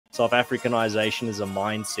South Africanization is a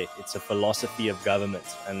mindset. It's a philosophy of government.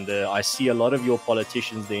 And I see a lot of your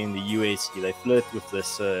politicians there in the US, they flirt with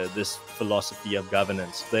this philosophy of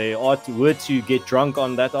governance. They were to get drunk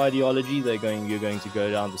on that ideology, you're going to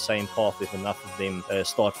go down the same path if enough of them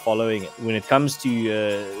start following it. When it comes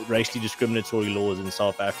to racially discriminatory laws in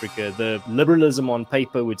South Africa, the liberalism on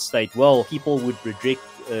paper would state, well, people would reject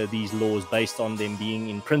these laws based on them being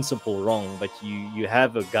in principle wrong, but you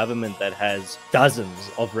have a government that has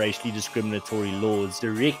dozens of racially discriminatory laws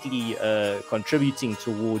directly contributing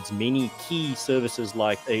towards many key services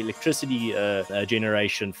like electricity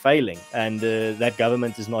generation failing, and that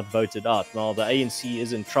government is not voted out. Now the ANC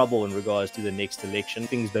is in trouble in regards to the next election.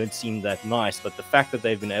 Things don't seem that nice, but the fact that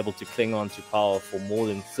they've been able to cling on to power for more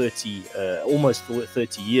than almost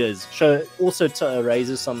 30 years also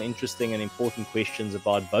raises some interesting and important questions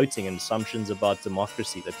about voting and assumptions about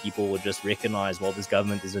democracy, that people will just recognize, well, this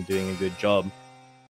government isn't doing a good job.